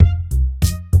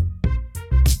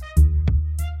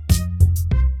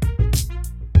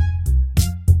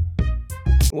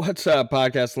What's up,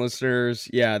 podcast listeners?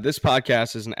 Yeah, this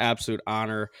podcast is an absolute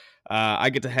honor.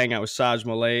 I get to hang out with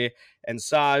Molaee, and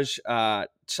Saj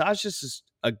just is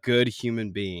a good human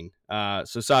being.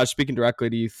 So, Saj, speaking directly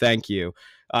to you, thank you.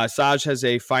 Saj has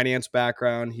a finance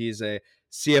background. He's a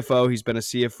CFO. He's been a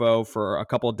CFO for a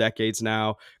couple of decades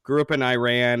now. Grew up in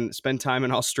Iran, spent time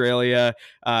in Australia,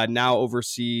 now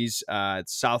overseas,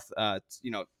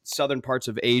 southern parts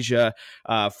of Asia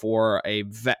for a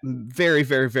very,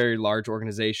 very, very large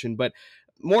organization. But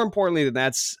more importantly than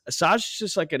that, Saj is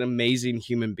just like an amazing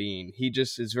human being. He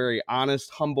just is very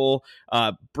honest, humble,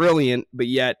 brilliant, but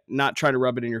yet not trying to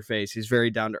rub it in your face. He's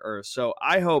very down to earth. So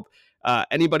I hope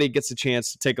anybody gets a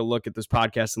chance to take a look at this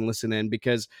podcast and listen in,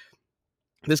 because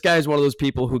this guy is one of those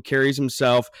people who carries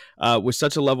himself with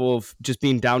such a level of just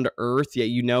being down to earth, yet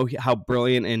you know how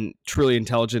brilliant and truly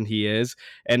intelligent he is.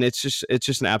 And it's just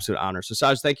an absolute honor. So,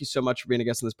 Saj, thank you so much for being a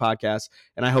guest on this podcast.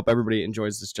 And I hope everybody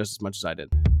enjoys this just as much as I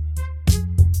did.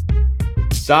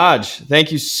 Saj,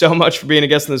 thank you so much for being a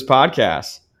guest on this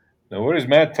podcast. No worries,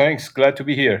 Matt. Thanks. Glad to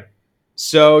be here.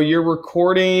 So you're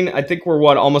recording, I think we're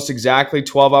almost exactly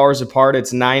 12 hours apart.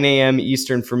 It's 9 a.m.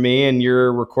 Eastern for me, and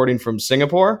you're recording from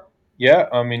Singapore? Yeah,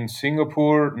 I'm in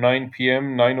Singapore, 9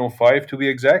 p.m., 9:05 to be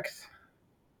exact.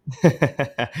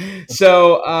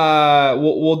 So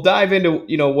we'll dive into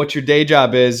what your day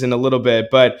job is in a little bit,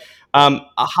 but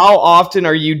how often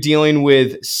are you dealing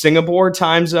with Singapore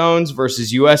time zones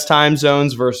versus U.S. time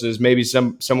zones versus maybe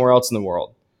somewhere else in the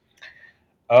world?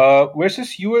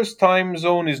 Versus US time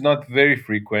zone is not very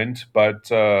frequent, but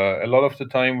a lot of the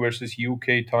time versus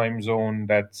UK time zone,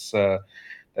 that's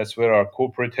where our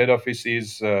corporate head office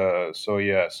is. So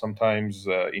yeah, sometimes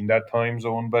in that time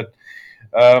zone. But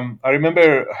I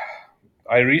remember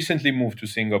I recently moved to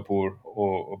Singapore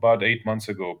about 8 months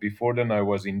ago. Before then, I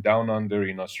was in Down Under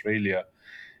in Australia.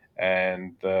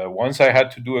 And once I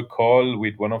had to do a call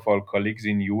with one of our colleagues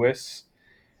in US,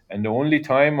 and the only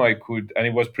time I could, and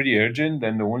it was pretty urgent,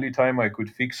 and the only time I could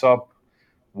fix up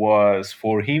was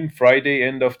for him Friday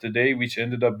end of the day, which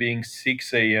ended up being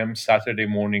 6 a.m. Saturday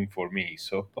morning for me.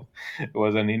 So it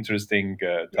was an interesting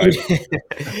timing.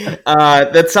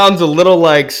 That sounds a little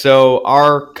like, so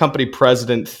our company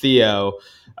president, Theo.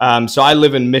 So I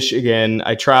live in Michigan.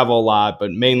 I travel a lot,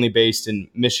 but mainly based in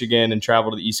Michigan and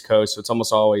travel to the East Coast. So it's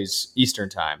almost always Eastern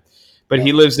time. But Yeah.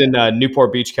 he lives in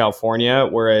Newport Beach, California,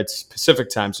 where it's Pacific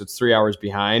time. So it's 3 hours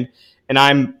behind. And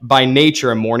I'm by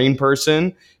nature a morning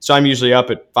person. So I'm usually up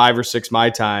at 5 or 6 my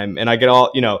time. And I get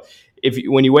all,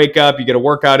 when you wake up, you get a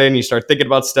workout in, you start thinking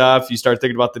about stuff, you start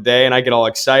thinking about the day, and I get all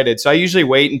excited. So I usually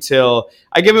wait until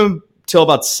I give him till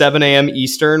about 7 a.m.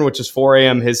 Eastern, which is 4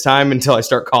 a.m. his time, until I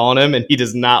start calling him, and he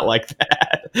does not like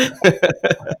that.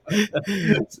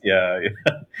 Yeah,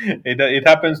 it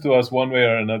happens to us one way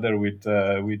or another with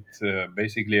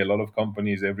basically a lot of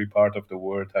companies, every part of the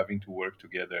world having to work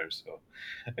together. So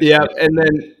it's Yeah, not. and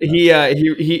then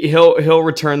he'll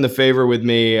return the favor with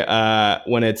me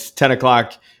when it's 10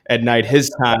 o'clock at night his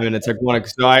time, and it's like 1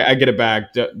 o'clock. So I get it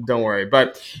back. Don't worry.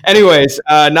 But anyways,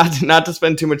 not to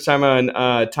spend too much time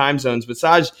on time zones. But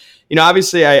Saj,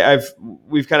 obviously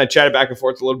we've kind of chatted back and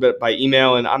forth a little bit by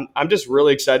email, and I'm just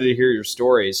really excited to hear your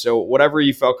stories. So whatever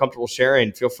you felt comfortable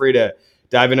sharing, feel free to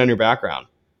dive in on your background.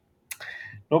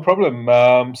 No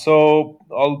problem. So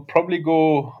I'll probably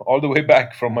go all the way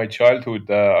back from my childhood.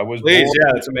 Please,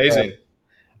 yeah, that's amazing.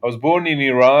 I was born in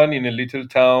Iran, in a little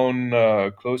town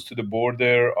close to the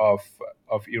border of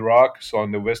Iraq, so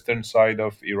on the western side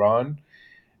of Iran.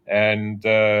 And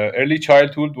early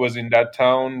childhood was in that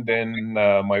town. Then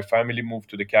my family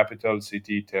moved to the capital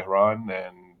city, Tehran,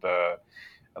 and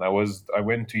I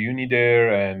went to uni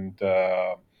there, and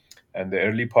the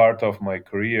early part of my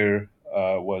career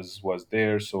was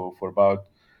there. So for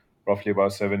roughly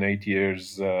about 7 8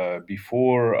 years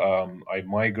before I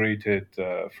migrated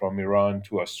from Iran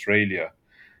to Australia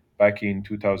back in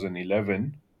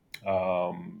 2011.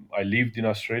 I lived in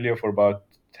Australia for about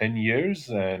 10 years,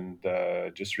 and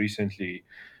just recently,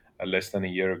 less than a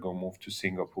year ago, moved to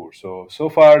Singapore. So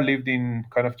far lived in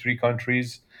kind of three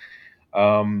countries,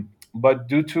 but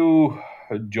due to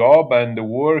a job and the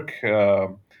work,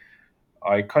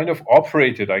 I kind of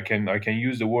operated. I can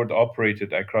use the word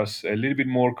operated across a little bit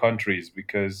more countries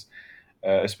because,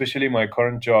 especially my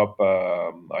current job,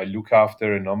 I look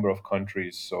after a number of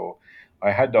countries. So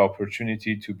I had the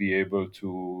opportunity to be able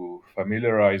to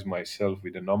familiarize myself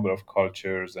with a number of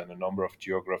cultures and a number of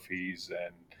geographies,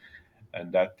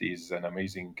 and that is an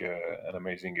amazing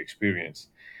experience.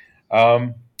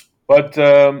 Um, but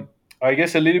I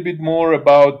guess a little bit more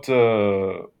about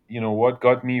what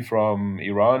got me from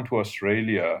Iran to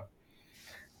Australia.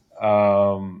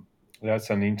 Um, That's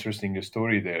an interesting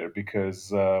story there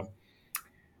because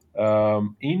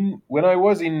in when I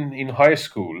was in high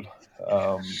school,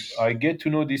 I get to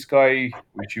know this guy,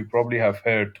 which you probably have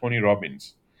heard, Tony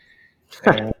Robbins,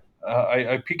 and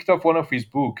I picked up one of his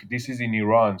book. This is in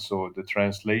Iran, so the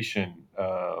translation,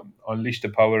 "Unleash the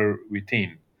Power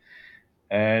Within,"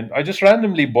 and I just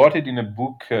randomly bought it in a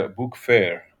book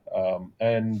fair,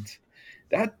 and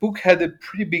that book had a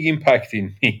pretty big impact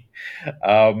in me.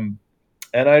 Um,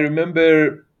 and I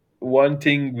remember one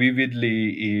thing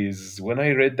vividly is when I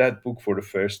read that book for the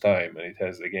first time, and it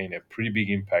has again a pretty big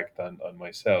impact on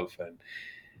myself. And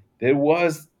there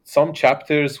was some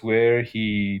chapters where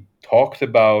he talked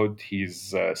about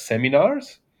his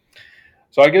seminars.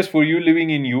 So I guess for you living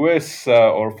in US,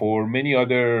 or for many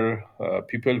other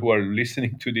people who are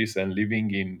listening to this and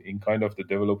living in kind of the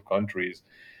developed countries,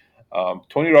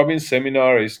 Tony Robbins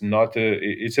seminar is not a,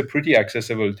 it's a pretty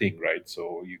accessible thing, right?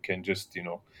 So you can just,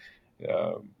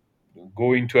 uh,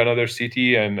 go into another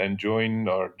city and join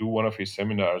or do one of his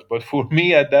seminars. But for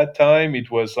me at that time, it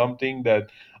was something that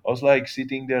I was like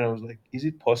sitting there and I was like, is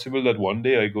it possible that one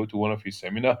day I go to one of his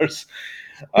seminars?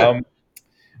 um,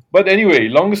 but anyway,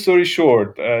 long story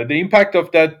short, the impact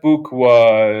of that book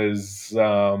was,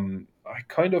 I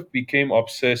kind of became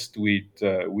obsessed with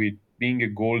being a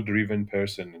goal driven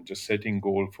person and just setting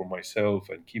goal for myself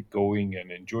and keep going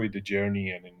and enjoy the journey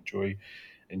and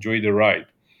enjoy the ride.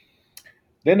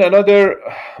 Then another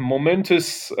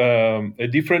a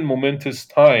different momentous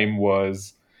time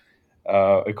was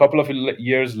a couple of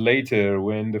years later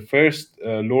when the first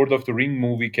Lord of the Ring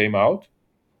movie came out.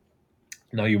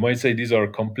 Now you might say these are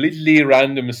completely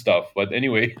random stuff, but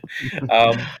anyway,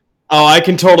 um, Oh, I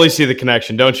can totally see the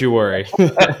connection. Don't you worry. so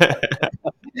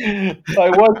I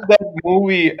watched that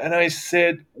movie and I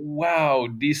said, "Wow,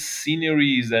 these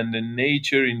sceneries and the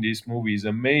nature in this movie is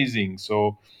amazing."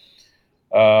 So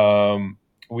um,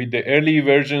 with the early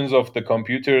versions of the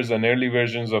computers and early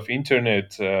versions of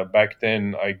internet back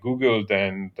then, I googled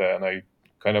and I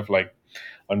kind of like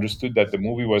understood that the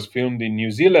movie was filmed in New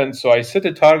Zealand. So I set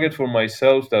a target for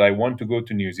myself that I want to go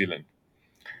to New Zealand.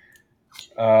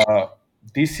 uh,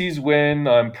 this is when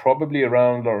I'm probably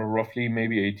around or roughly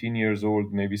maybe 18 years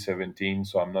old, maybe 17,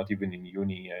 so I'm not even in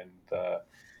uni.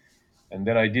 And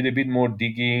then I did a bit more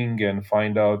digging and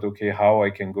find out, okay, how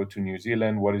I can go to New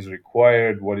Zealand, what is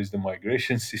required, what is the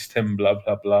migration system, blah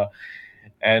blah blah.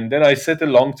 And then I set a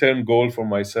long-term goal for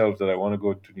myself that I want to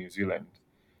go to New Zealand.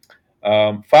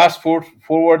 Fast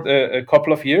forward a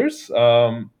couple of years,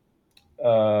 in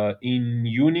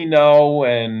uni now,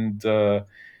 and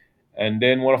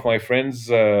then one of my friends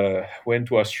went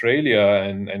to Australia,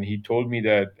 and he told me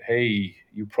that, hey,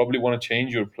 you probably want to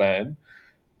change your plan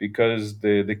because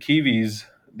the Kiwis,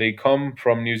 they come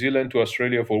from New Zealand to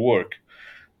Australia for work.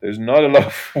 There's not a lot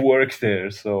of work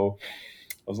there. So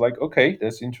I was like, okay,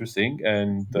 that's interesting.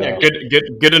 And Yeah,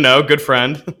 good to know. Good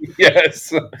friend.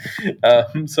 yes.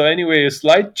 So anyway, a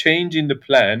slight change in the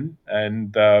plan.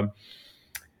 And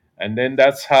then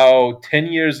that's how 10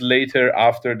 years later,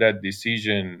 after that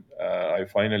decision, I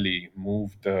finally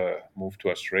moved to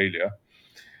Australia.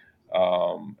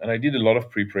 And I did a lot of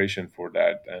preparation for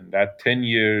that. And that 10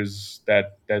 years,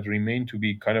 that remained to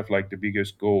be kind of like the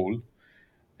biggest goal.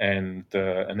 And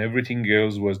everything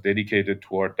else was dedicated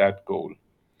toward that goal.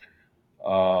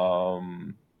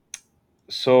 Um,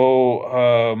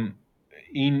 so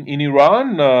in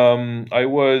Iran, I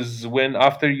was when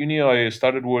after uni I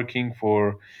started working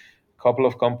for couple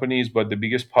of companies, but the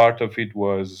biggest part of it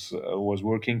was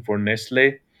working for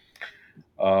Nestle.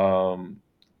 Um,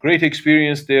 Great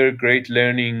experience there, great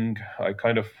learning. I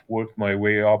kind of worked my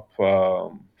way up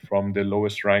from the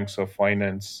lowest ranks of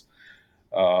finance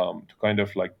to kind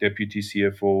of like deputy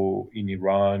CFO in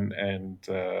Iran, and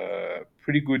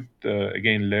pretty good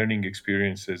again learning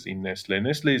experiences in Nestle.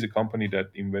 Nestle is a company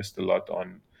that invests a lot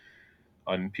on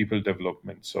people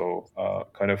development, so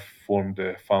kind of formed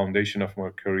the foundation of my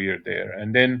career there.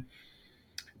 And then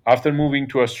after moving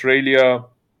to Australia,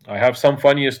 I have some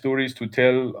funny stories to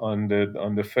tell on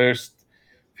the first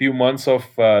few months of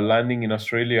landing in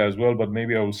Australia as well, but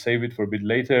maybe I will save it for a bit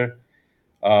later.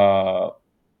 Uh,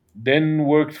 then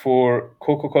worked for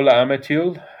Coca-Cola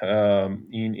Amatil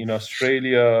in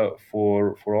Australia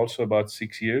for also about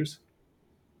 6 years.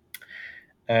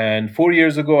 And 4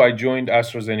 years ago, I joined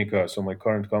AstraZeneca, so my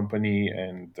current company,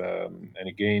 and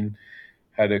again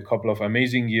had a couple of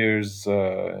amazing years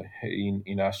in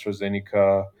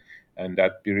AstraZeneca, and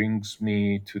that brings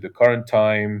me to the current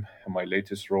time, my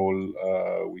latest role,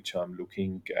 which I'm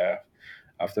looking at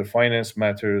after finance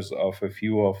matters of a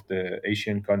few of the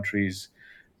Asian countries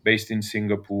based in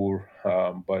Singapore,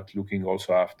 but looking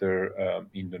also after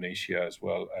Indonesia as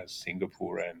well as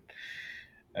Singapore,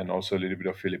 and also a little bit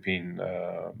of Philippine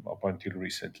up until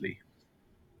recently.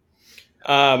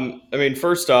 I mean,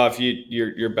 first off,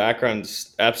 your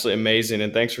background's absolutely amazing,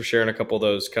 and thanks for sharing a couple of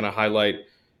those kind of highlight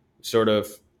sort of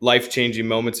life changing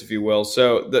moments, if you will.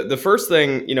 So the first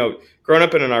thing, growing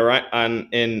up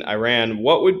in Iran,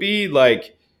 what would be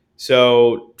like?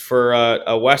 So for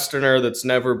a Westerner that's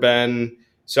never been,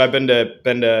 so I've been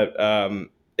to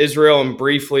Israel and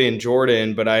briefly in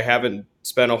Jordan, but I haven't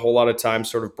spent a whole lot of time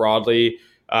sort of broadly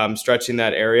stretching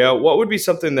that area. What would be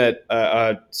something that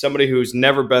somebody who's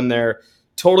never been there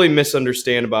totally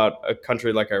misunderstand about a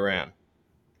country like Iran?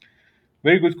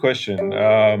 Very good question.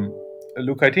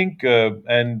 Look, I think,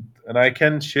 and I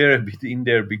can share a bit in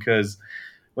there because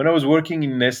when I was working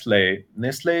in Nestle,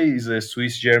 Nestle is a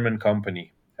Swiss German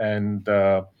company, and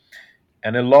a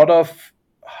lot of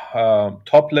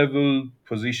top level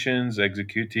positions,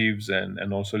 executives,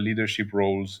 and also leadership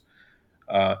roles,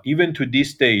 even to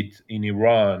this date in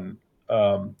Iran,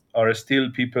 are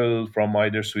still people from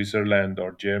either Switzerland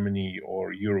or Germany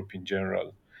or Europe in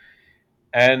general.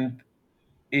 And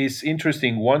it's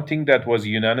interesting. One thing that was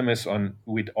unanimous on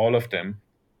with all of them,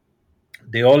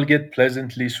 they all get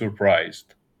pleasantly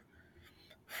surprised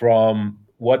from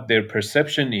what their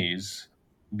perception is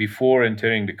before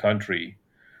entering the country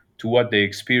to what they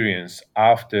experience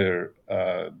after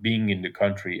being in the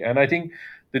country. And I think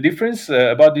the difference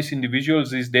about these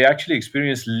individuals is they actually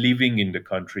experience living in the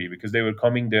country because they were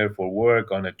coming there for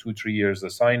work on a 2 3 years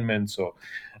assignment. So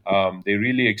they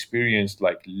really experienced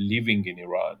like living in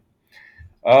Iran.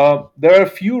 There are a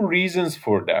few reasons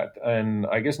for that. And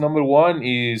I guess number one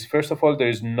is, first of all,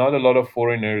 there's not a lot of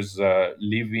foreigners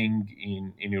living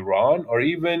in Iran or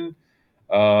even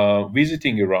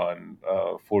visiting Iran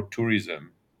for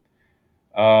tourism.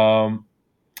 Um,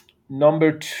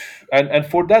 number two, and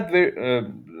for that,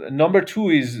 number two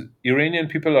is Iranian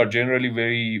people are generally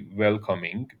very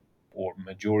welcoming, or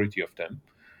majority of them.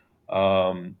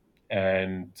 Um,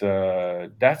 and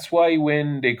that's why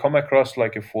when they come across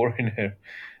like a foreigner,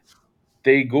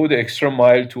 they go the extra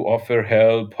mile to offer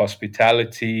help,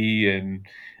 hospitality, and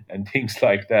things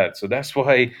like that. So that's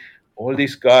why all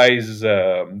these guys,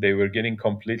 they were getting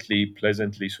completely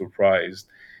pleasantly surprised.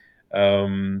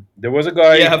 There was a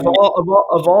guy Yeah, who,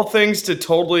 of all things to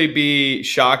totally be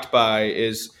shocked by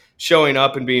is showing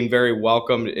up and being very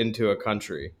welcomed into a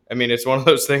country. I mean, it's one of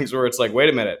those things where it's like, wait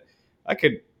a minute, I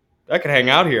could I could hang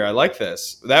out here. I like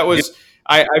this. That yeah, was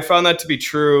I found that to be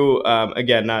true.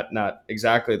 Again, not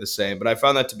exactly the same, but I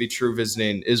found that to be true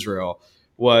visiting Israel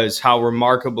was how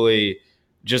remarkably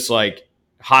just like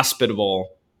hospitable,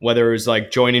 whether it was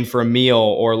like joining for a meal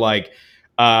or like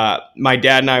my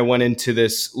dad and I went into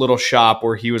this little shop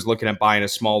where he was looking at buying a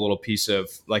small little piece of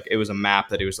like it was a map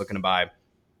that he was looking to buy,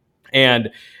 and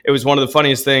it was one of the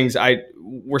funniest things. I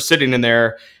We're sitting in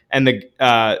there, and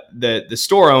the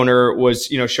store owner was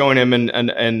showing him,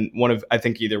 and one of I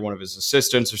think either one of his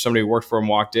assistants or somebody who worked for him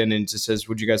walked in and just says,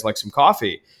 "Would you guys like some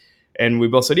coffee?" And we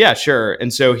both said, yeah, sure.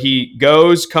 And so he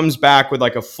comes back with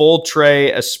like a full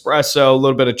tray espresso, a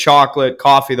little bit of chocolate,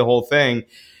 coffee, the whole thing.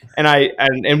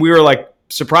 And we were like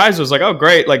surprised. I was like, oh,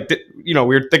 great. Like, we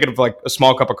were thinking of like a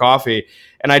small cup of coffee.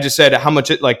 And I just said, how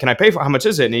much it, like, can I pay for, how much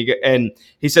is it? And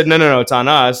he said, no, no, no, it's on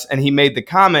us. And he made the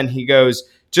comment, he goes,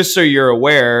 just so you're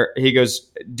aware, he goes,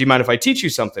 do you mind if I teach you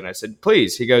something? I said,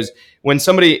 please. He goes, when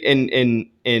somebody in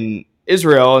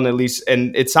Israel, and at least,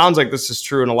 and it sounds like this is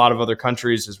true in a lot of other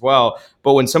countries as well.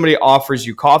 But when somebody offers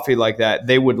you coffee like that,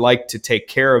 they would like to take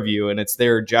care of you, and it's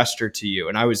their gesture to you.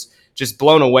 And I was just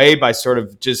blown away by sort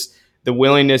of just the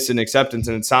willingness and acceptance.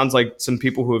 And it sounds like some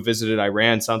people who have visited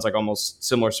Iran sounds like almost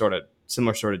similar sort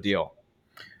of deal.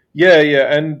 yeah,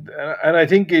 yeah, and I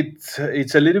think it's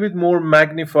a little bit more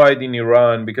magnified in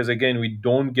Iran because again, we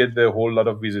don't get the whole lot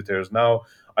of visitors now.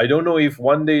 I don't know if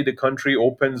one day the country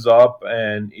opens up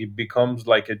and it becomes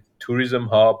like a tourism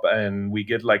hub and we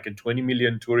get like a 20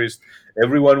 million tourists,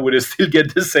 everyone would still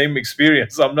get the same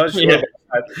experience. I'm not sure Yeah.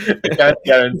 about that. I can't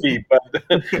guarantee,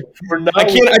 but for I now,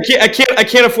 can't, I can't, I can't, I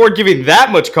can't afford giving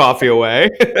that much coffee away.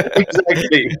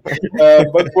 exactly.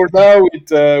 But for now, with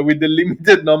the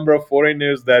limited number of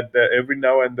foreigners that every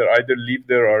now and then either live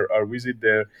there or visit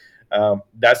there,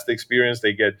 that's the experience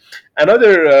they get.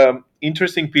 Another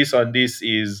interesting piece on this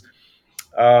is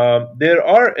there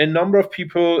are a number of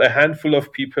people, a handful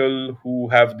of people who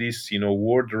have this,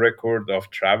 world record of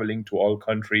traveling to all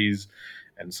countries.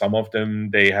 And some of them,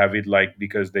 they have it like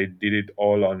because they did it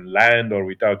all on land or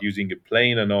without using a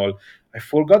plane and all. I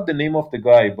forgot the name of the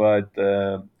guy, but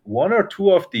one or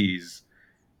two of these,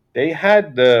 they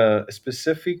had a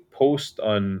specific post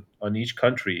on each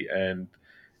country. And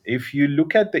if you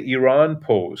look at the Iran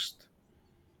post,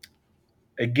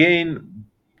 again,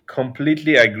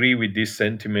 completely agree with this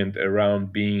sentiment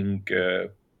around being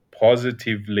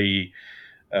positively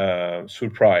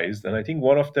surprised. And I think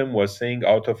one of them was saying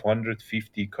out of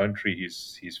 150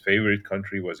 countries, his favorite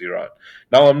country was Iran.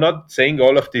 Now, I'm not saying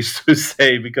all of this to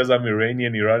say because I'm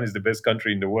Iranian, Iran is the best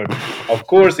country in the world. Of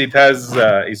course, it has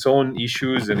its own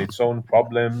issues and its own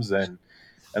problems and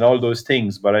all those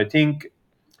things. But I think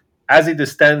as it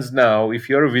stands now, if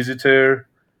you're a visitor,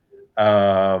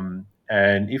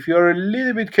 and if you're a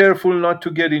little bit careful not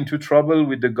to get into trouble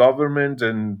with the government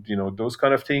and those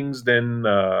kind of things, then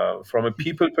from a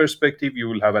people perspective, you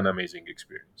will have an amazing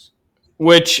experience.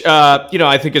 Which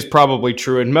I think is probably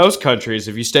true in most countries.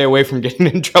 If you stay away from getting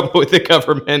in trouble with the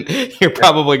government, you're Yeah,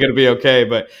 probably going to be okay.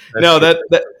 But that's no, true.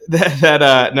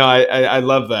 no, I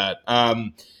love that.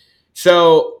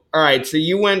 So all right, so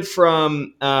you went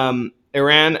from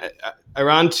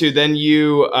Iran to then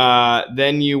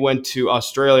you went to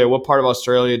Australia. What part of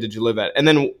Australia did you live at? And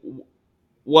then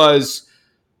was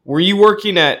were you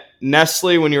working at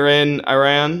Nestle when you were in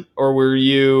Iran, or were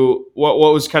you what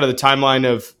was kind of the timeline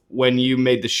of when you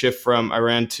made the shift from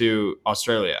Iran to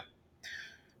Australia?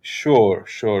 Sure,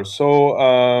 sure. So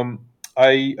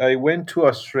I went to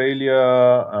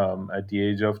Australia at the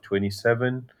age of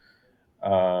 27.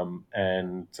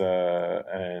 And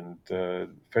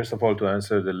first of all, to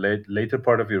answer the later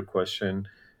part of your question,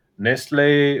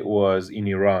 Nestle was in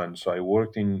Iran. So I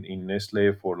worked in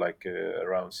Nestle for like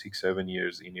around 6 7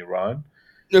 years in Iran.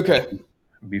 And Okay.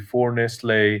 before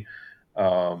Nestle,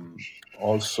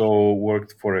 also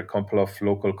worked for a couple of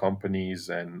local companies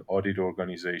and audit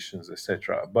organizations,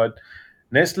 etc. But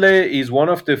Nestle is one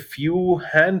of the few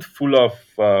handful of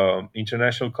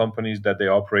international companies that they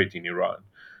operate in Iran.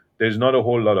 There's not a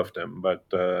whole lot of them, but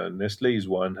Nestle is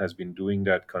one, has been doing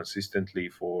that consistently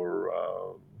for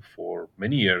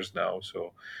many years now.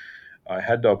 So I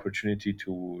had the opportunity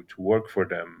to work for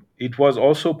them. It was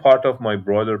also part of my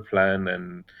broader plan,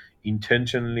 and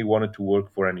intentionally wanted to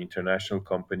work for an international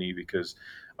company because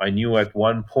I knew at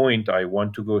one point I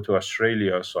want to go to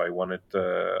Australia. So I wanted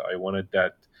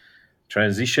that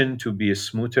transition to be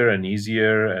smoother and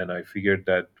easier, and I figured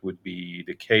that would be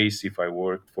the case if I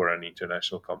worked for an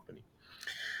international company.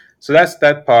 So that's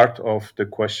that part of the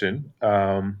question.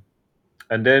 And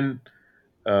then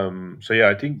so yeah,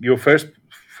 I think your first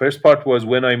part was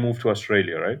when I moved to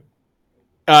Australia, right?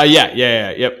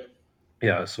 Yep.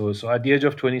 Yeah. So at the age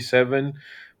of 27,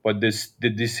 but this the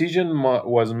decision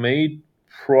was made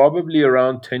probably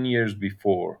around 10 years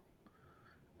before,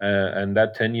 and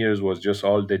that 10 years was just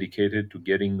all dedicated to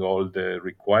getting all the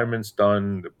requirements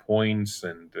done, the points,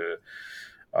 and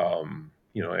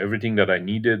everything that I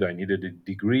needed. I needed a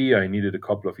degree. I needed a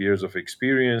couple of years of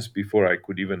experience before I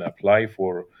could even apply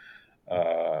for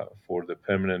the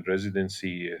permanent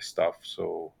residency stuff.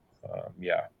 So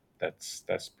yeah,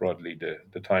 that's broadly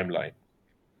the timeline.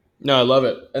 No, I love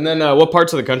it. And then what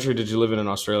parts of the country did you live in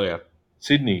Australia?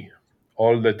 Sydney,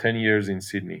 all the 10 years in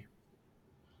Sydney.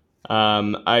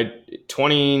 I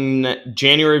 20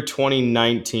 January of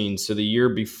 2019, so the year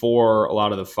before a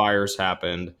lot of the fires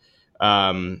happened.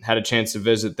 Had a chance to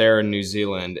visit there in New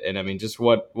Zealand, and I mean, just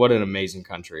what an amazing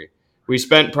country. We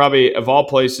spent probably of all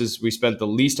places, we spent the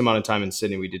least amount of time in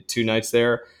Sydney. We did 2 nights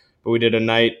there, but we did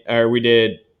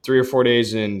 3 or 4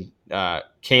 days in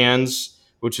Cairns,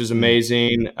 which is Mm,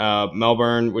 amazing.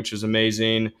 Melbourne, which is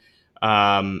amazing,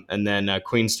 and then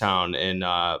Queenstown in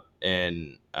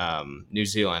New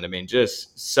Zealand. I mean,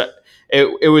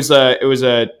 it was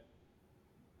a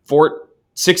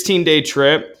 16-day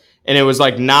trip, and it was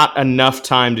like not enough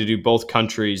time to do both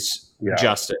countries yeah.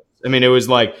 justice. I mean, it was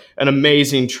like an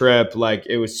amazing trip. Like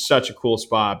it was such a cool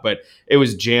spot, but it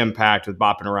was jam packed with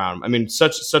bopping around. I mean,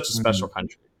 such a special Mhm.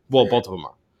 country. Well, both of them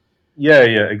are. Yeah,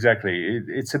 yeah, exactly.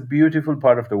 It's a beautiful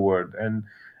part of the world, and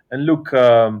look,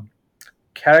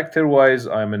 character wise,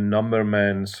 I'm a number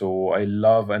man, so I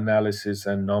love analysis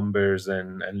and numbers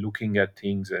and looking at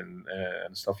things and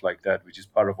stuff like that, which is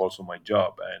part of also my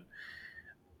job. And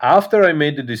after I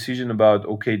made the decision about,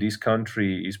 okay, this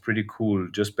country is pretty cool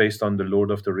just based on the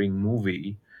Lord of the Ring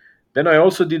movie, then I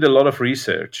also did a lot of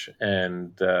research,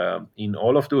 and in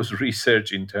all of those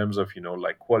research in terms of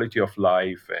like quality of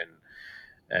life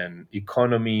and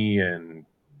economy, and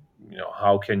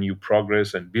how can you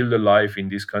progress and build a life in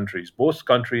these countries. Both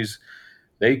countries,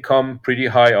 they come pretty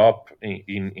high up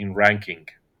in ranking,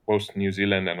 both New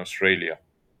Zealand and Australia.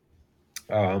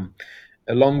 um,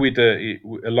 along with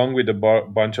a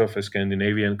bunch of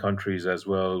Scandinavian countries as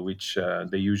well, which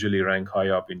they usually rank high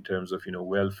up in terms of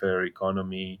welfare,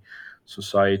 economy,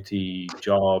 society,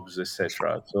 jobs,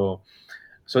 etc.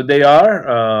 So they are.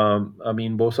 I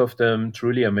mean, both of them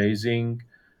truly amazing.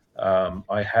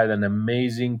 I had an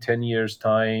amazing 10 years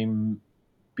time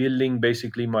building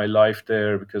basically my life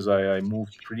there because I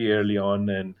moved pretty early on,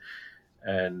 and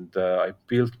I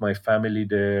built my family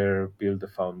there, built the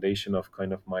foundation of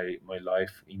kind of my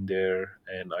life in there,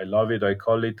 and I love it. I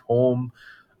call it home.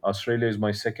 Australia is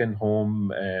my second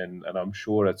home, and I'm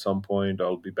sure at some point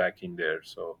I'll be back in there.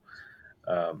 So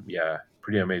yeah,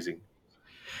 pretty amazing.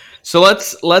 So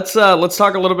let's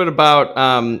talk a little bit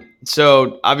about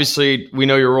so obviously we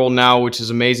know your role now, which is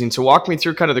amazing. So walk me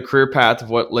through kind of the career path of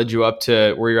what led you up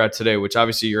to where you're at today, which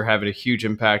obviously you're having a huge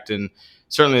impact in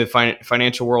certainly the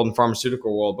financial world and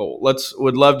pharmaceutical world. But let's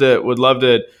would love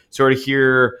to sort of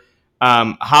hear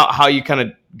how you kind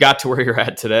of got to where you're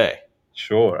at today.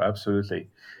 Sure, absolutely.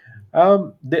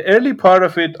 The early part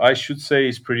of it, I should say,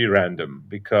 is pretty random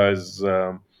because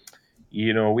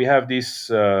we have this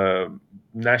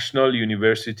national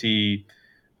university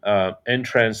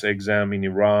entrance exam in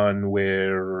Iran,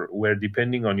 where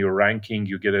depending on your ranking,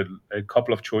 you get a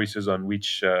couple of choices on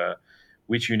which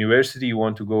university you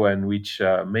want to go and which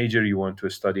major you want to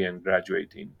study and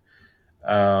graduate in.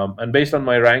 And based on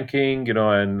my ranking,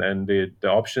 and the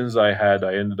options I had,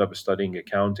 I ended up studying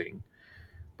accounting.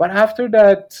 But after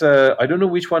that, I don't know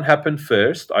which one happened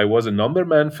first. I was a number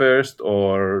man first,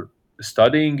 or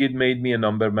studying it made me a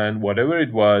number man. Whatever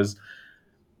it was,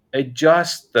 I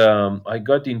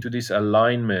got into this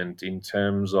alignment in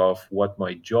terms of what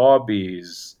my job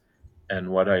is and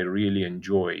what I really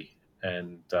enjoy,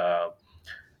 and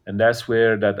that's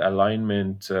where that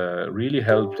alignment really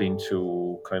helped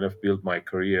into kind of build my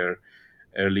career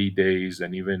early days,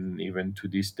 and even to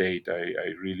this date,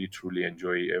 I really truly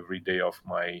enjoy every day of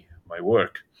my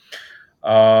work.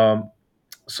 Um,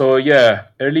 so yeah,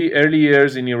 early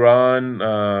years in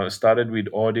Iran started with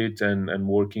audit and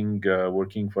working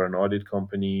for an audit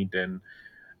company. Then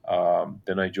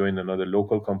I joined another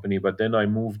local company, but then I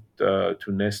moved to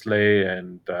Nestle,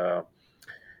 and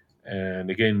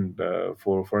again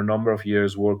for a number of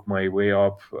years worked my way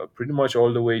up pretty much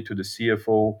all the way to the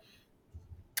CFO.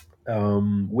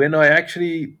 When I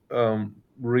actually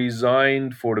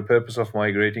resigned for the purpose of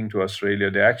migrating to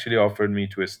Australia, they actually offered me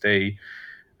to stay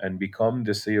and become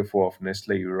the CFO of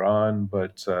Nestle Iran,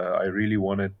 but I really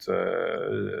wanted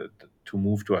to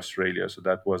move to Australia, so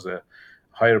that was a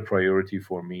higher priority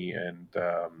for me, and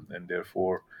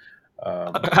therefore,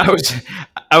 I was,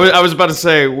 I was about to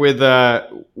say with I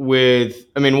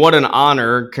mean, what an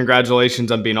honor!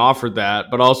 Congratulations on being offered that,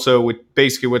 but also with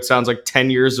basically what sounds like 10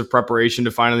 years of preparation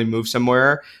to finally move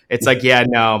somewhere. It's like, yeah,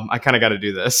 no, I kind of got to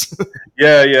do this.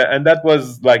 yeah, yeah, and that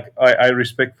was like I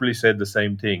respectfully said the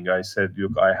same thing. I said,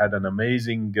 look, I had an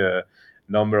amazing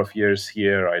number of years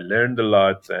here. I learned a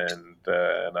lot, and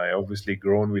I obviously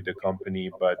grown with the company,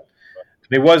 but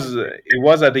it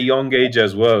was at a young age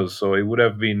as well, so it would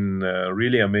have been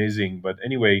really amazing. But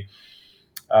anyway,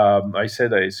 I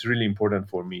said that it's really important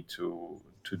for me to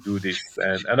do this,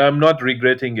 and I'm not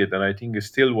regretting it, and I think it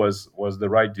still was the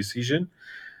right decision.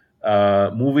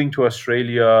 Moving to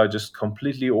Australia just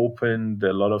completely opened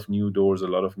a lot of new doors, a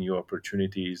lot of new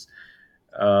opportunities.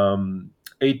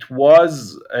 It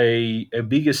was a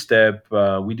big step.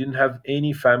 We didn't have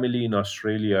any family in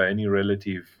Australia, any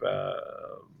relative.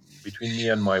 Between me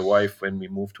and my wife, when we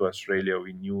moved to Australia,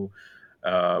 we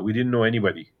didn't know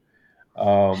anybody.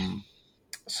 Um,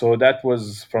 so that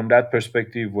was, from that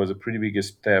perspective, was a pretty big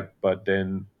step. But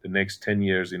then the next 10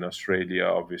 years in Australia,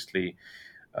 obviously,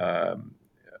 um,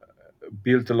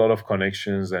 built a lot of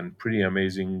connections and pretty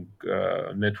amazing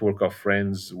network of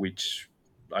friends, which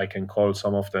I can call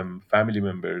some of them family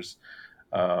members.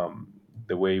 Um,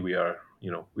 the way we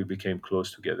became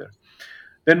close together.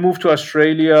 Then moved to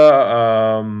Australia.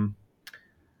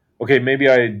 Okay, maybe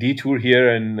I detour here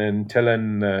and tell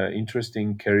an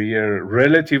interesting career,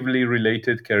 relatively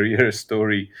related career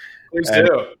story. Please And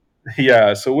do.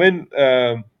 yeah, so when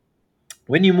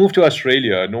you move to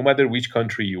Australia, no matter which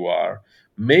country you are,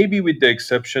 maybe with the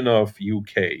exception of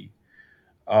UK,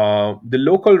 the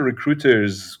local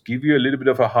recruiters give you a little bit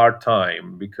of a hard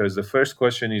time because the first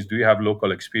question is, do you have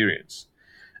local experience?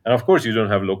 And of course, you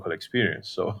don't have local experience,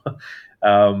 so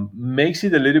makes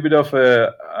it a little bit of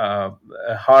a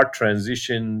hard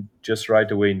transition just right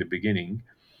away in the beginning.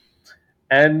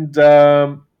 And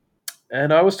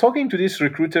I was talking to this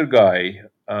recruiter guy.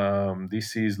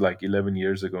 This is like 11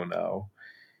 years ago now,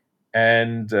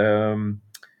 and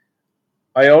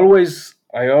I always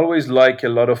I always like a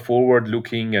lot of forward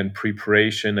looking and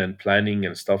preparation and planning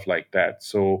and stuff like that.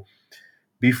 So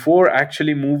before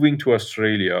actually moving to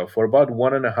Australia, for about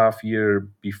 1.5 year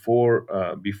before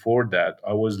that,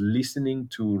 I was listening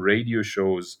to radio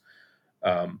shows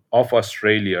of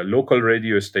Australia, local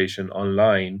radio station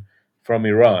online from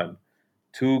Iran,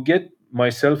 to get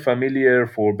myself familiar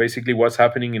for basically what's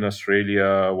happening in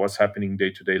Australia, what's happening day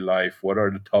to day life, what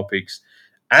are the topics.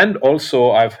 And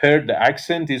also, I've heard the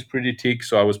accent is pretty thick,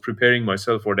 so I was preparing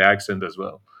myself for the accent as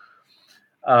well.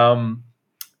 Um,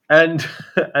 and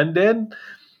and then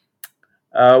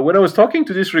when I was talking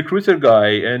to this recruiter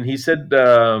guy, and he said,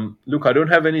 "Look, I don't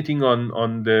have anything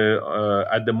on the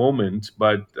at the moment,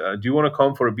 but do you want to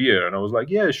come for a beer?" And I was like,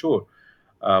 "Yeah, sure."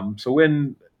 So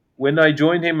when I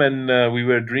joined him and we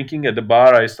were drinking at the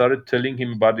bar, I started telling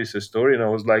him about this story, and I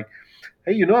was like,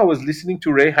 "Hey, I was listening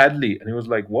to Ray Hadley," and he was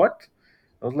like, "What?"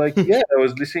 I was like, "Yeah, I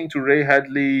was listening to Ray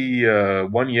Hadley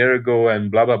 1 year ago,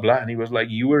 and blah blah blah." And he was like,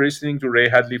 "You were listening to Ray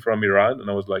Hadley from Iran?" And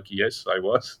I was like, "Yes, I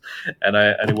was," and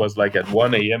it was like at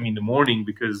 1 a.m. in the morning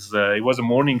because it was a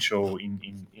morning show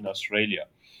in Australia,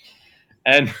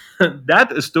 and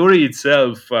that story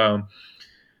itself.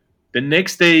 The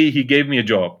next day, he gave me a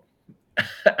job,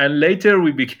 and later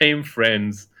we became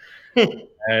friends,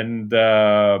 and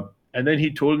and then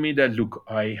he told me that, look,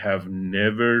 I have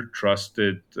never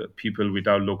trusted people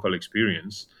without local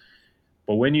experience,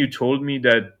 but when you told me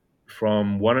that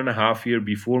from 1.5 year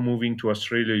before moving to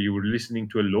Australia you were listening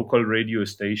to a local radio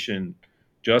station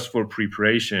just for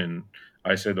preparation,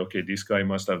 I said, okay, this guy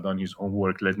must have done his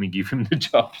homework, let me give him the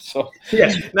job. So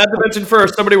Yeah, not to mention for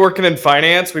somebody working in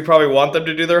finance, we probably want them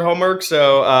to do their homework.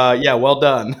 So, yeah, well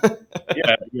done.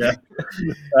 yeah, yeah.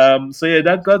 So yeah,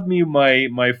 that got me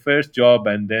my first job,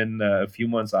 and then a few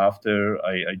months after,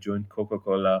 I joined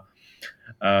Coca-Cola.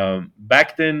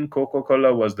 Back then,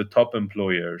 Coca-Cola was the top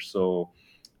employer, so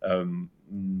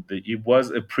it was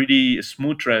a pretty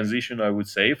smooth transition, I would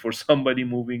say, for somebody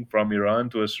moving from Iran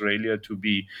to Australia to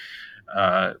be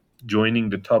uh, joining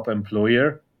the top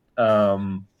employer.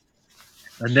 Um,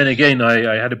 and then again,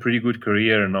 I had a pretty good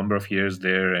career, a number of years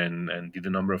there, and did a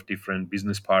number of different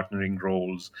business partnering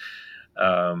roles.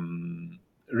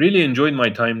 Really enjoyed my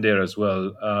time there as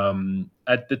well.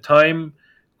 At the time,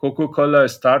 Coca Cola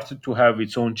started to have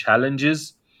its own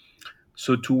challenges.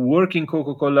 So, to work in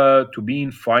Coca Cola, to be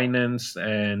in finance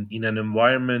and in an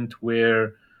environment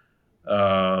where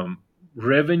um,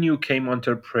 revenue came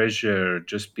under pressure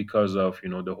just because of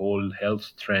the whole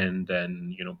health trend,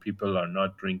 and people are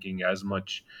not drinking as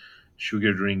much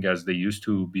sugar drink as they used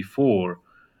to before.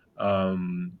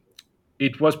 um,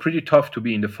 it was pretty tough to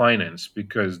be in the finance,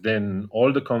 because then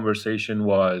all the conversation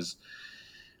was,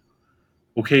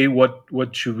 okay, what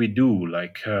should we do,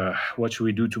 like what should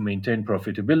we do to maintain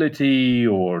profitability,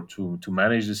 or to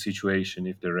manage the situation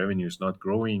if the revenue is not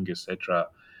growing, etc.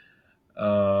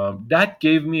 That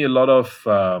gave me a lot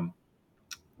of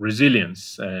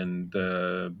resilience, and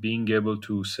being able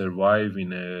to survive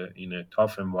in a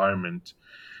tough environment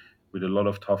with a lot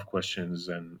of tough questions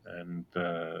and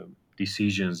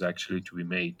decisions actually to be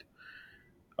made.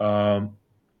 Um,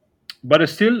 but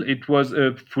still, it was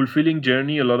a fulfilling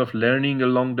journey, a lot of learning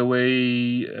along the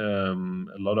way, a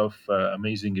lot of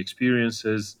amazing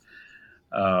experiences.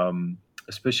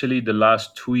 Especially the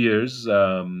last 2 years,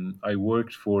 I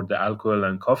worked for the alcohol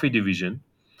and coffee division.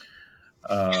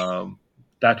 um,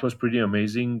 that was pretty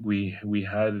amazing. We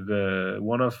had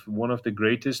one of the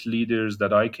greatest leaders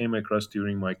that I came across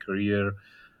during my career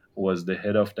was the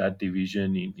head of that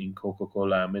division in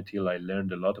Coca-Cola Amatil. I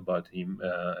learned a lot about him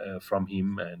from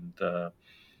him, and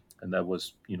that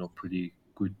was pretty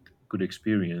good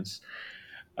experience.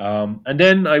 And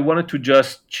then I wanted to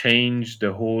just change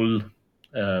the whole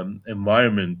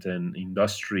environment and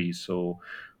industry. So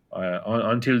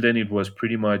until then, it was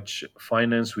pretty much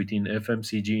finance within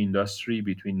FMCG industry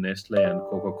between Nestle and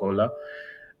Coca-Cola,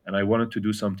 and I wanted to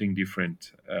do something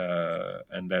different.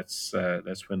 And that's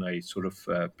when I sort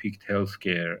of picked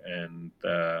healthcare, and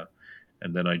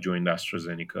then I joined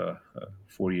AstraZeneca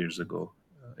 4 years ago,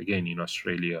 again in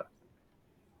Australia.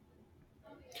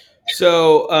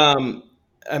 So,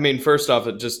 I mean, first off,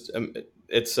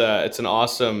 it's an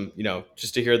awesome,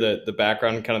 just to hear the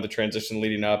background and kind of the transition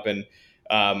leading up, and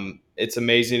it's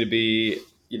amazing to be,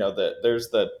 there's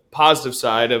the positive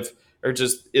side of, or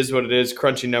just is what it is,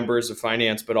 crunching numbers of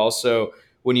finance, but also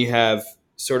when you have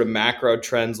sort of macro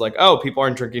trends like, oh, people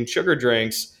aren't drinking sugar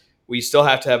drinks. We still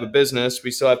have to have a business. We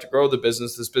still have to grow the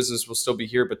business. This business will still be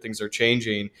here, but things are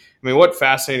changing. I mean, what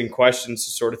fascinating questions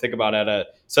to sort of think about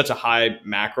at such a high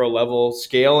macro level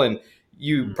scale. And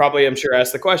you Mm. probably, I'm sure,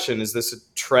 asked the question: is this a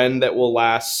trend that will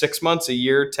last 6 months, a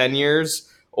year, 10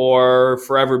 years, or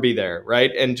forever be there,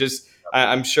 right? And just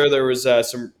I'm sure there was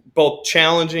some both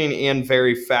challenging and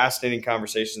very fascinating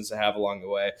conversations to have along the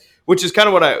way, which is kind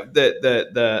of what I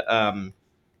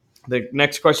the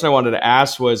next question I wanted to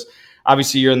ask was,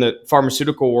 obviously you're in the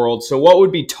pharmaceutical world, so what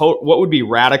would be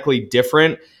radically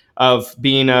different of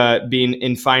being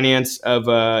in finance of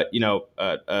a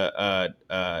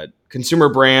consumer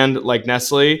brand like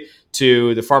Nestle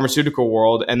to the pharmaceutical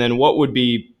world, and then what would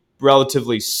be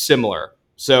relatively similar?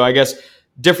 So I guess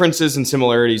differences and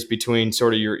similarities between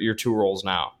sort of your two roles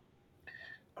now.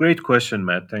 Great question,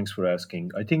 Matt. Thanks for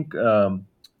asking. I think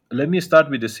let me start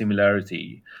with the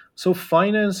similarity. So,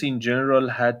 finance in general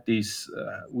had this.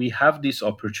 We have this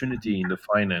opportunity in the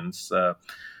finance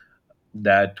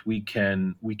that we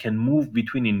can move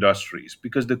between industries,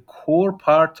 because the core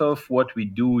part of what we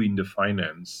do in the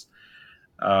finance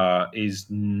is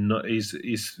no,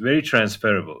 is very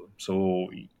transferable. So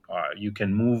you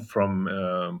can move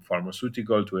from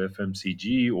pharmaceutical to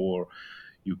FMCG, or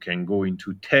you can go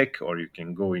into tech, or you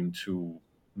can go into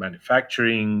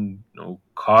manufacturing,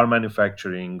 car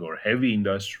manufacturing or heavy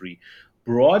industry.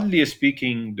 Broadly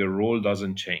speaking, the role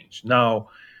doesn't change. Now,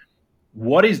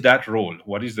 what is that role?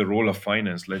 What is the role of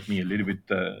finance? Let me a little bit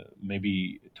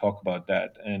maybe talk about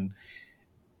that.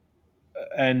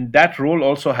 And that role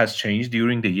also has changed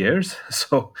during the years.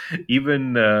 So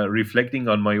even reflecting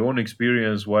on my own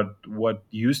experience, what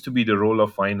used to be the role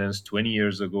of finance 20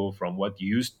 years ago, from what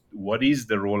is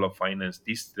the role of finance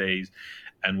these days,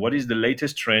 and what is the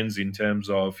latest trends in terms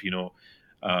of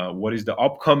what is the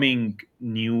upcoming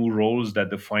new roles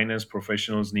that the finance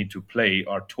professionals need to play,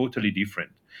 are totally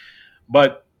different.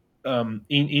 But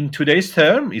in today's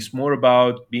term, it's more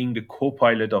about being the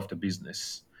co-pilot of the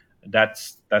business.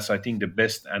 That's I think the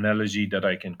best analogy that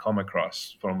I can come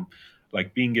across from,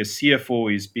 like, being a CFO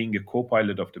is being a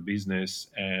co-pilot of the business.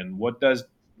 And what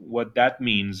that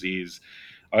means is,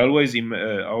 I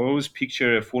always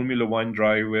picture a Formula One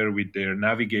driver with their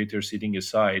navigator sitting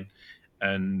aside,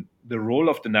 and the role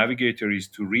of the navigator is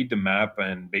to read the map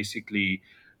and basically,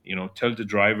 tell the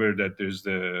driver that there's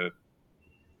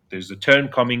a turn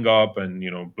coming up, and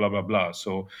blah blah blah.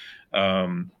 So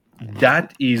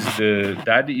that is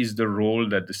the role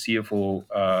that the CFO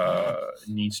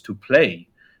needs to play,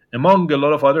 among a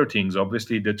lot of other things.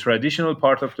 Obviously, the traditional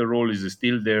part of the role is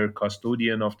still their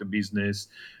custodian of the business,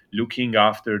 looking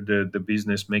after the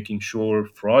business, making sure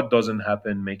fraud doesn't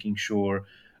happen, making sure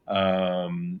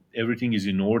everything is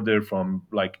in order, from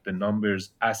like the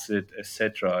numbers, asset,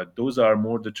 etc. Those are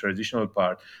more the traditional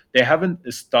part. They haven't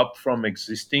stopped from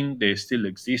existing. They still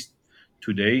exist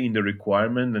today in the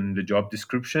requirement and the job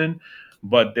description.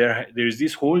 But there's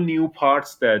this whole new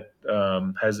parts that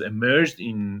has emerged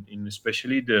in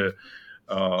especially the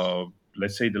uh,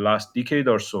 let's say the last decade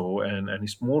or so, and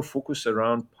it's more focused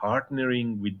around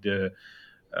partnering with the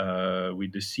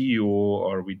CEO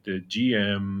or with the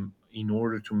GM, in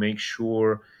order to make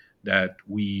sure that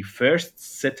we first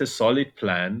set a solid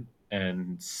plan,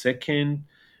 and second,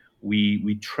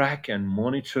 we track and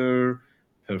monitor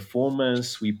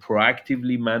performance, we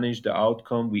proactively manage the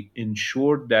outcome, we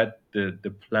ensure that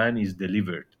the plan is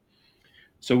delivered.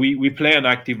 So we play an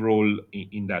active role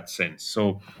in that sense.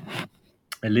 So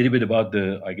a little bit about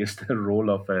the, I guess, the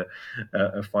role of a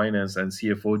finance and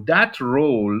CFO. That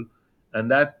role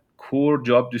and that core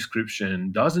job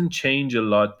description doesn't change a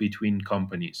lot between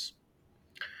companies.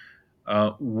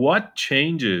 What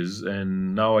changes,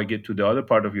 and now I get to the other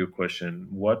part of your question.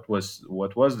 What was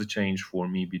the change for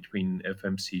me between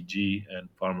FMCG and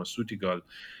pharmaceutical?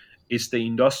 It's the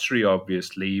industry,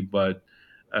 obviously, but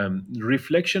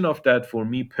reflection of that for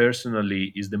me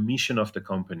personally is the mission of the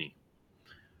company.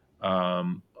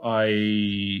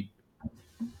 I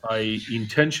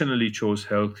intentionally chose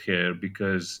healthcare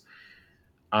because,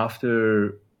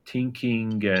 after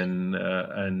thinking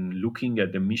and looking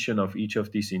at the mission of each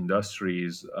of these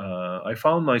industries, I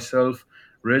found myself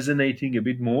resonating a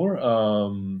bit more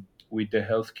with the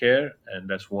healthcare, and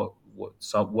that's what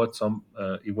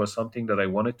it was something that I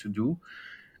wanted to do.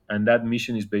 And that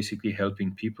mission is basically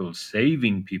helping people,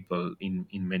 saving people in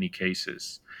many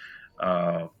cases,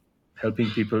 uh, helping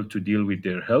people to deal with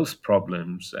their health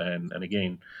problems, and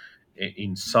again,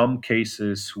 in some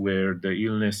cases where the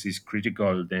illness is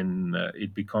critical, then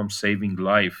it becomes saving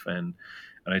life. And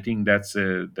I think that's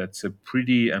a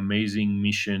pretty amazing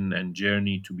mission and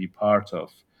journey to be part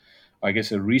of. I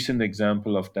guess a recent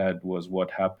example of that was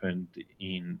what happened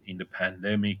in the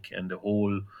pandemic and the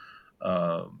whole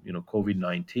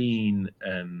COVID-19,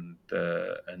 and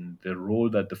the role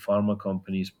that the pharma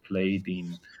companies played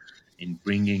in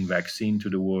bringing vaccine to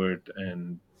the world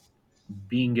and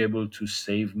being able to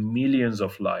save millions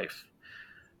of life.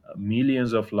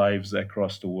 millions of lives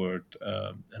across the world.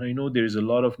 And I know there is a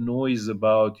lot of noise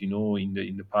about, in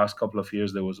the past couple of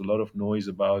years, there was a lot of noise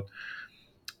about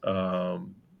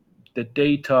um, the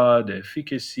data, the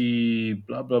efficacy,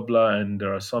 blah blah blah, and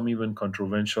there are some even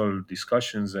controversial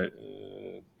discussions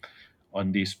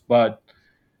on this. But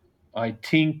I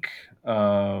think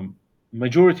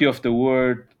majority of the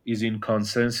world is in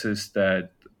consensus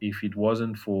that if it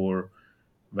wasn't for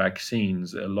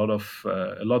vaccines, a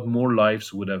lot more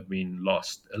lives would have been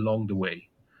lost along the way.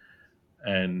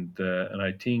 And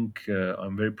I think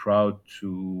I'm very proud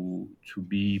to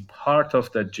be part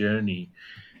of that journey,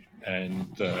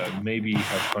 and maybe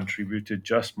have contributed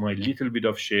just my little bit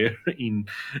of share in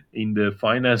the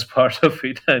finance part of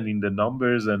it and in the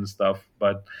numbers and stuff.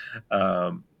 But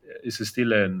it's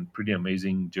still a pretty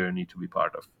amazing journey to be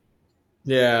part of.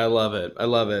 Yeah, I love it. I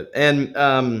love it.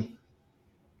 And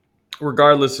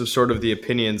regardless of sort of the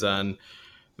opinions on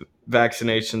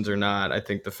vaccinations or not, I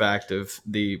think the fact of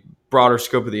the broader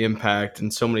scope of the impact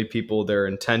and so many people, their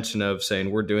intention of saying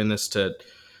we're doing this to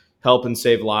help and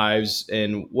save lives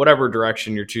in whatever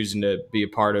direction you're choosing to be a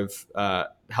part of,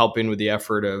 helping with the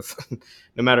effort of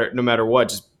no matter what,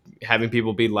 just having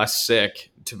people be less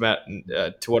sick to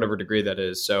whatever degree that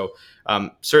is. So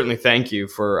certainly thank you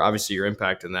for obviously your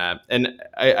impact in that. And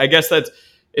I guess that's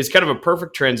it's kind of a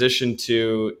perfect transition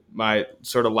to my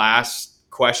sort of last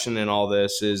question in all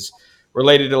this is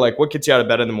related to like what gets you out of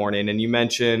bed in the morning. And you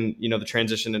mentioned the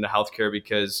transition into healthcare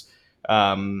because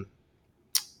um,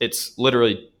 it's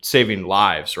literally saving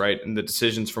lives, right? And the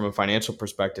decisions from a financial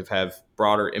perspective have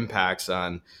broader impacts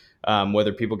on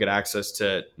whether people get access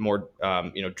to more,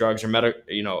 drugs or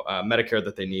Medicare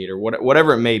that they need or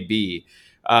whatever it may be.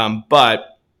 But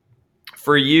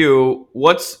for you,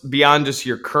 what's beyond just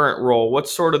your current role?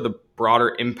 What's sort of the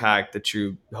broader impact that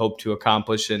you hope to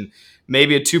accomplish? And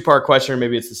maybe a two-part question, or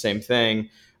maybe it's the same thing.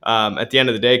 At the end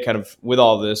of the day, kind of with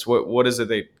all this, what is it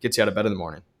that gets you out of bed in the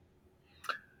morning?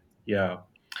 Yeah,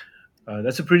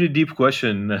 that's a pretty deep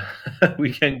question.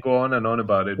 We can go on and on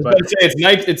about I it, was but about to say it's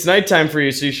night. It's nighttime for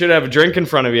you, so you should have a drink in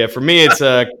front of you. For me, it's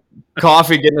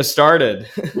coffee getting us started.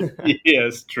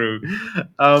 yes, true.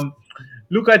 Um,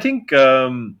 Look, I think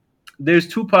there's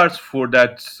two parts for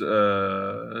that.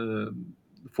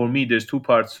 For me, there's two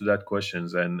parts to that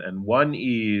questions, and one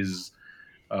is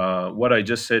what I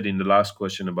just said in the last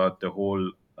question about the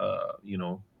whole,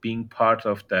 being part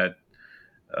of that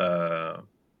uh,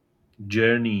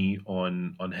 journey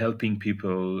on helping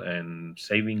people and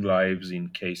saving lives in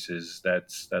cases.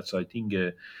 That's I think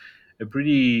a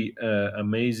pretty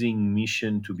amazing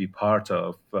mission to be part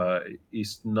of.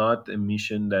 It's not a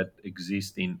mission that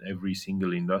exists in every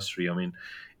single industry. I mean,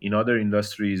 in other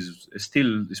industries,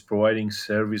 still is providing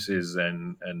services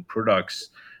and products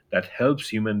that helps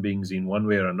human beings in one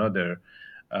way or another.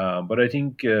 But I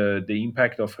think the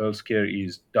impact of healthcare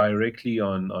is directly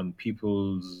on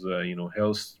people's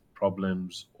health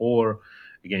problems, or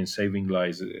again saving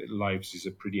lives is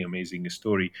a pretty amazing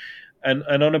story. And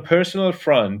on a personal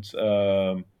front,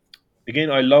 again,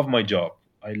 I love my job.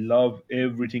 I love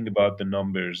everything about the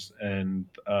numbers, and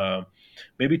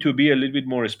maybe to be a little bit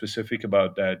more specific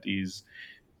about that is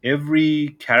every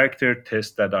character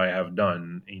test that I have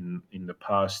done in the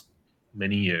past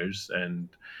many years, and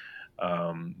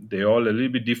they're all a little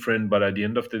bit different, but at the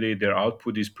end of the day, their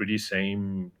output is pretty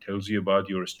same. Tells you about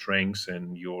your strengths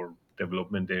and your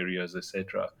development areas,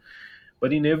 etc.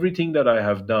 But in everything that I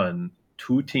have done,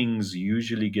 two things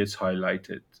usually gets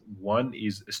highlighted. One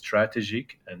is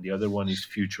strategic, and the other one is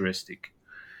futuristic.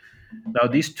 Now,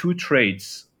 these two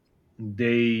traits,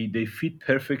 they fit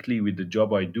perfectly with the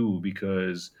job I do,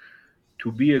 because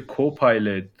to be a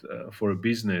co-pilot for a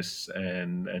business,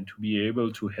 and to be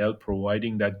able to help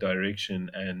providing that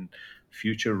direction and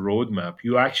future roadmap,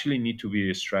 you actually need to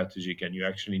be strategic, and you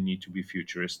actually need to be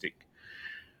futuristic.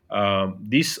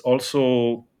 This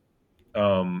also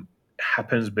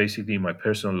happens basically in my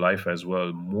personal life as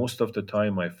well. Most of the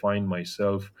time I find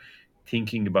myself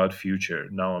thinking about future.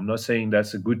 Now, I'm not saying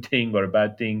that's a good thing or a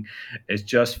bad thing. It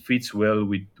just fits well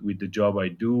with the job I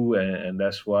do, and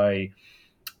that's why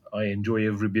I enjoy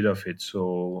every bit of it.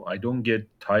 So I don't get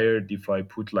tired if I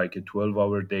put like a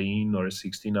 12-hour day in or a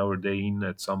 16-hour day in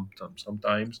at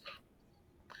sometimes,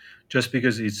 just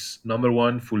because it's number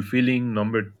one fulfilling,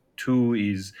 number two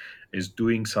is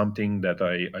doing something that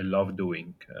I love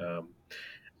doing.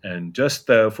 And just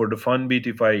for the fun bit,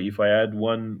 if I add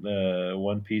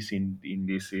one piece in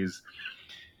this is,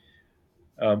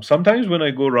 sometimes when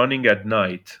I go running at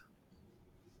night,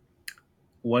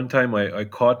 one time I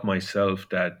caught myself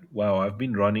that, wow, I've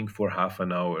been running for half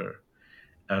an hour,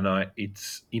 and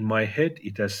it's in my head.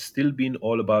 It has still been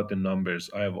all about the numbers.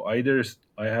 I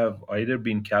have either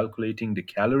been calculating the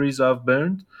calories I've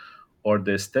burned, or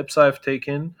the steps I've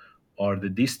taken, or the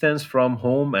distance from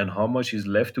home and how much is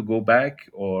left to go back,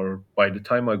 or by the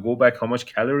time I go back, how much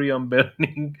calorie I'm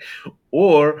burning,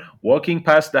 or walking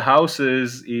past the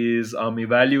houses is I'm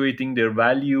evaluating their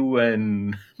value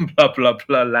and blah blah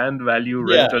blah, land value,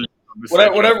 Yeah. rental,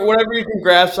 Whatever, etc. whatever you can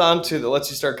grasp onto that lets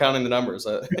you start counting the numbers.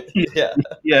 Yeah.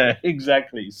 Yeah,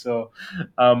 exactly. So,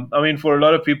 I mean, for a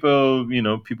lot of people,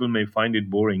 people may find it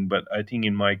boring, but I think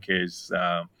in my case,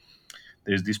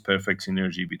 there's this perfect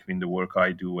synergy between the work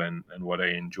I do and what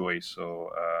I enjoy. So,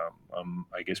 I'm,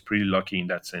 I guess, pretty lucky in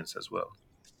that sense as well.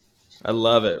 I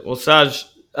love it. Well, Saj,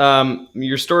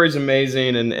 your story's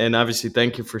amazing, and obviously,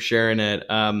 thank you for sharing it.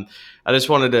 I just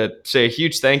wanted to say a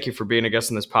huge thank you for being a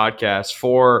guest on this podcast.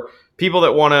 For people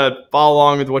that want to follow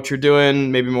along with what you're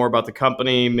doing, maybe more about the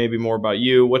company, maybe more about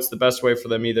you, what's the best way for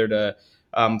them either to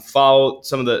follow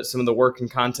some of the work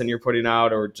and content you're putting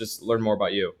out, or just learn more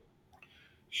about you?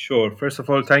 Sure. First of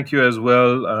all, thank you as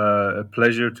well. A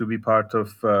pleasure to be part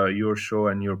of your show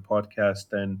and your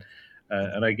podcast. And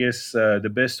I guess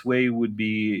the best way would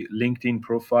be LinkedIn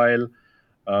profile.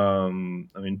 I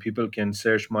mean, people can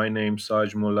search my name,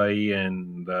 Saj Molaee,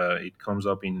 and it comes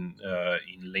up in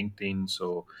LinkedIn.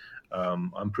 So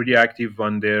I'm pretty active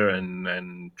on there,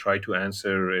 and try to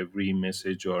answer every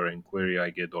message or inquiry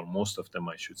I get, or most of them,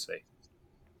 I should say.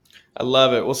 I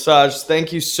love it. Well, Saj,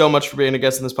 thank you so much for being a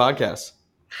guest on this podcast.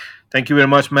 Thank you very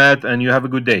much, Matt, and you have a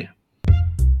good day.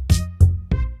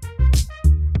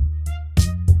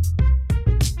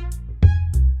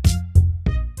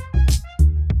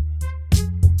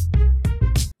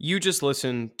 You just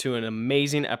listened to an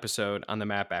amazing episode on the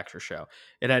Matt Baxter Show.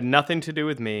 It had nothing to do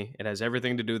with me. It has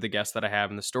everything to do with the guests that I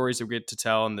have and the stories that we get to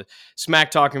tell and the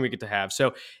smack talking we get to have.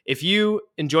 So if you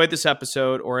enjoyed this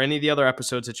episode or any of the other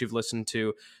episodes that you've listened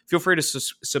to, feel free to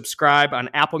subscribe on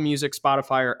Apple Music,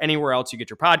 Spotify, or anywhere else you get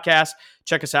your podcast.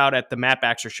 Check us out at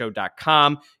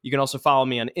themattbaxtershow.com. You can also follow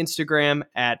me on Instagram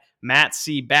at Matt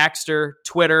C. Baxter,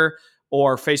 Twitter,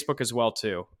 or Facebook as well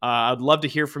too. I'd love to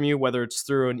hear from you, whether it's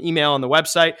through an email on the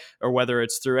website or whether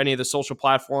it's through any of the social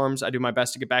platforms. I do my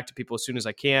best to get back to people as soon as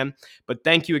I can. But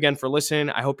thank you again for listening.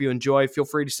 I hope you enjoy. Feel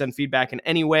free to send feedback in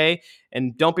any way,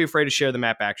 and don't be afraid to share the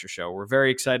Matt Baxter Show. We're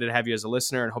very excited to have you as a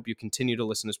listener and hope you continue to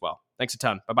listen as well. Thanks a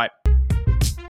ton. Bye-bye.